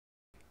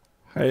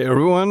Hi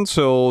everyone,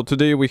 so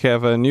today we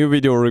have a new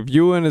video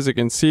review, and as you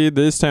can see,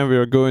 this time we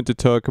are going to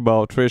talk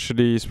about trash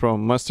release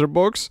from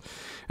Masterbox,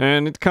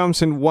 and it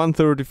comes in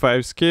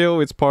 1/35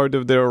 scale. It's part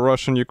of their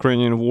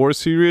Russian-Ukrainian war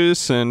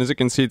series, and as you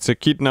can see, it's a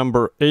kit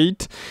number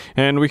 8,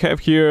 and we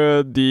have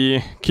here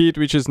the kit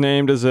which is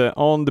named as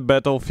On the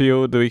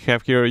Battlefield. We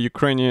have here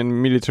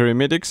Ukrainian military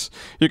medics.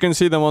 You can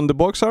see them on the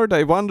box art.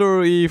 I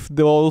wonder if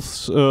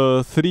those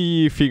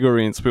 3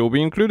 figurines will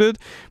be included.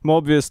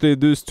 Obviously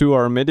those 2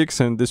 are medics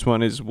and this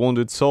one is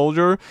wounded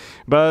soldier,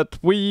 but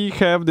we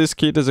have this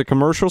kit as a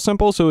commercial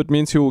sample, so it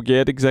means you will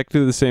get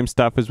exactly the same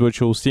stuff as what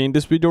you'll see in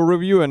this video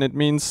review, and it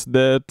means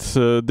that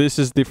this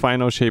is the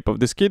final shape of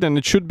this kit, and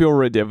it should be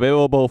already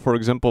available, for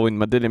example, in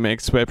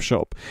Modelimex web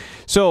shop.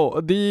 So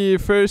the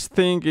first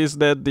thing is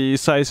that the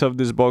size of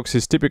this box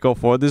is typical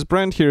for this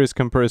brand. Here is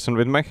comparison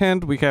with my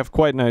hand. We have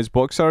quite nice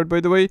box art,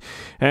 by the way,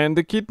 and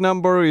the kit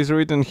number is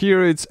written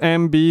here. It's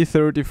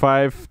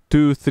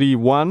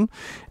MB35231.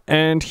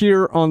 And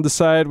here on the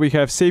side we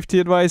have safety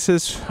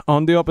advices.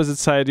 On the opposite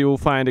side you will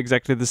find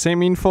exactly the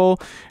same info,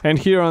 and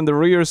here on the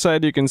rear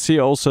side you can see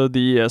also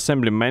the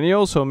assembly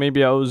manual, so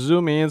maybe I'll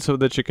zoom in so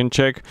that you can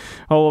check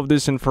all of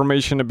this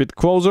information a bit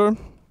closer.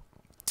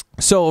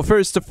 So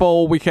first of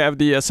all, we have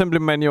the assembly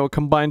manual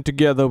combined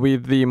together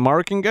with the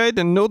marking guide,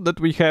 and note that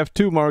we have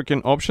 2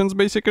 marking options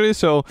basically.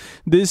 So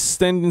this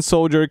standing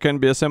soldier can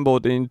be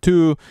assembled in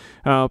 2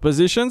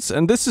 positions,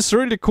 and this is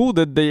really cool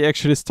that they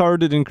actually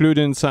started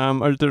including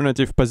some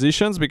alternative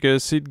positions,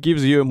 because it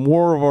gives you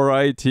more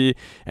variety,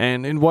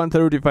 and in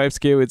 1/35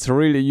 scale it's a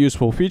really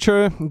useful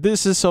feature.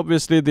 This is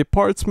obviously the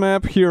parts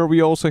map. Here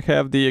we also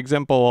have the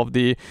example of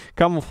the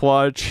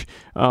camouflage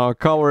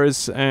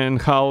colors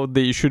and how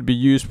they should be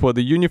used for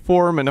the uniform,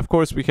 and of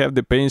course we have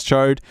the paint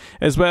chart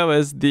as well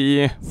as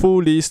the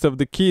full list of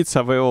the kits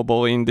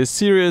available in this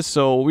series.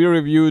 So we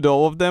reviewed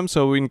all of them,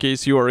 so in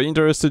case you are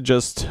interested,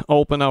 just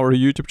open our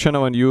YouTube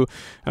channel and you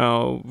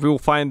will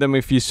find them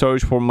if you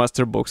search for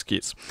Masterbox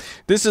kits.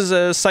 This is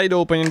a side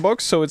opening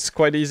box, so it's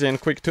quite easy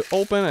and quick to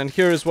open, and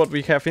here is what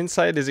we have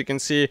inside. As you can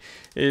see,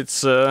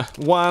 it's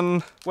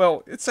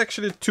it's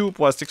actually 2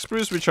 plastic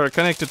sprues which are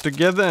connected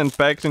together and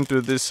packed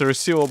into this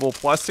resealable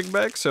plastic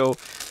bag, so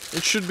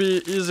it should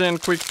be easy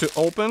and quick to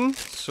open.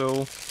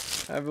 So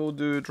I will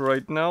do it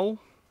right now.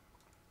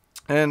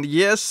 And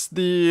yes,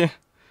 the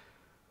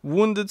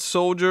wounded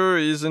soldier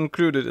is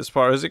included as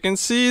far as you can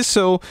see.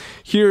 So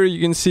here you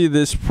can see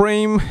this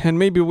frame, and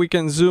maybe we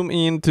can zoom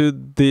into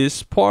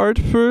this part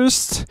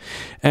first,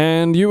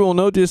 and you will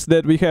notice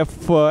that we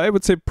have I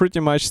would say pretty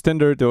much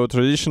standard or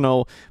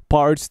traditional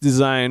parts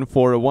design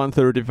for a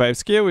 1/35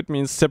 scale. It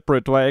means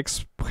separate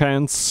legs,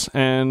 hands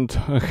and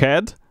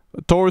head.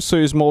 Torso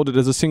is molded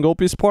as a single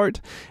piece part,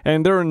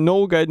 and there are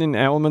no guiding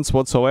elements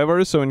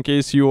whatsoever. So in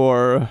case you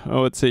are,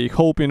 let's say,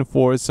 hoping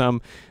for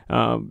some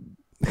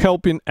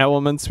helping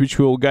elements which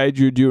will guide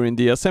you during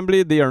the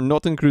assembly, they are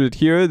not included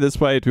here.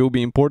 That's why it will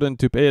be important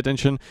to pay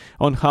attention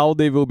on how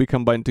they will be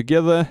combined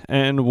together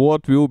and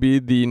what will be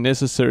the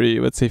necessary,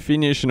 let's say,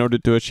 finish in order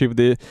to achieve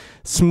the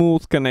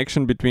smooth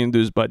connection between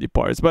those body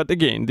parts. But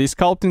again, the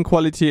sculpting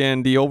quality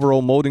and the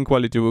overall molding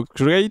quality look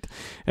great.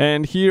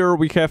 And here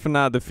we have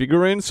another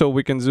figurine, so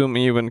we can zoom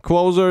even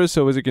closer.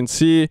 So as you can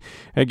see,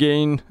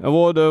 again, a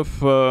lot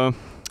of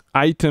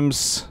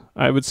items,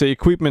 I would say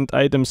equipment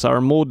items,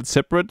 are molded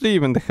separately.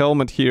 Even the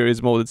helmet here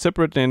is molded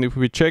separately, and if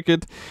we check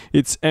it,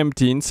 it's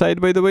empty inside,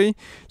 by the way.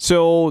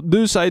 So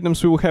those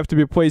items will have to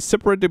be placed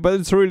separately, but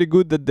it's really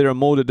good that they're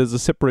molded as a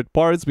separate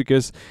parts,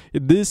 because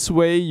this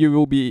way you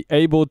will be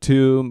able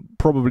to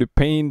probably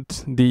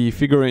paint the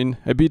figurine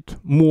a bit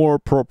more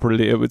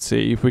properly, I would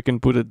say, if we can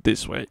put it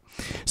this way.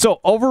 So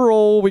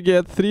overall we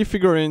get 3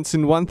 figurines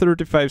in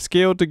 1/35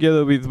 scale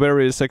together with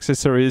various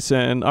accessories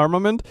and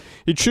armament.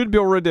 It should be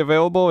already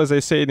available, as I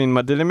said, in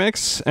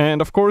Modelimex,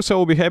 and of course I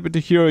will be happy to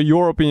hear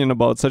your opinion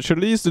about such a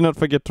release. Do not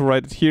forget to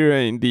write it here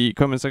in the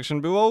comment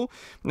section below,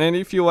 and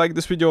if you like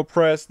this video,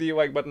 press the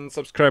like button and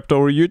subscribe to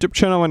our YouTube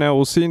channel, and I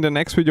will see you in the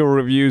next video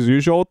review as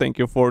usual. Thank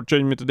you for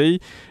joining me today,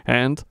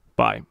 and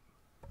bye.